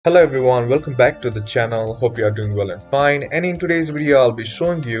Hello everyone, welcome back to the channel. Hope you are doing well and fine. And in today's video, I'll be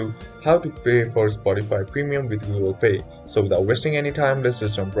showing you how to pay for Spotify Premium with Google Pay. So without wasting any time, let's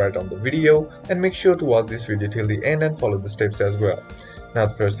just jump right on the video and make sure to watch this video till the end and follow the steps as well. Now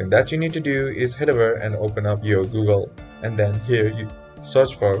the first thing that you need to do is head over and open up your Google, and then here you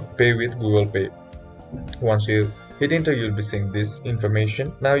search for Pay with Google Pay. Once you hit enter, you'll be seeing this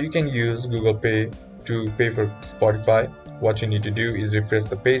information. Now you can use Google Pay to pay for Spotify. What you need to do is refresh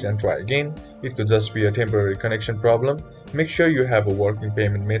the page and try again. It could just be a temporary connection problem. Make sure you have a working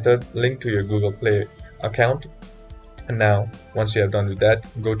payment method linked to your Google Play account. And now once you have done with that,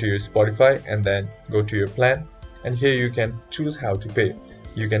 go to your Spotify and then go to your plan, and here you can choose how to pay.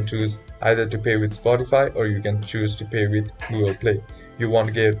 You can choose either to pay with Spotify or you can choose to pay with Google Play. You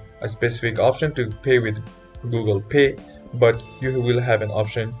won't get a specific option to pay with Google Pay, but you will have an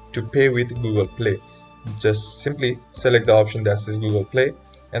option to pay with Google Play. Just simply select the option that says Google Play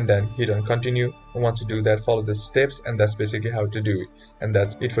and then hit on continue. And once you do that, follow the steps, and that's basically how to do it. And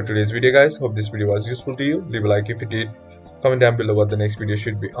that's it for today's video, guys. Hope this video was useful to you. Leave a like if it did. Comment down below what the next video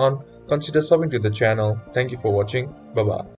should be on. Consider subbing to the channel. Thank you for watching. Bye bye.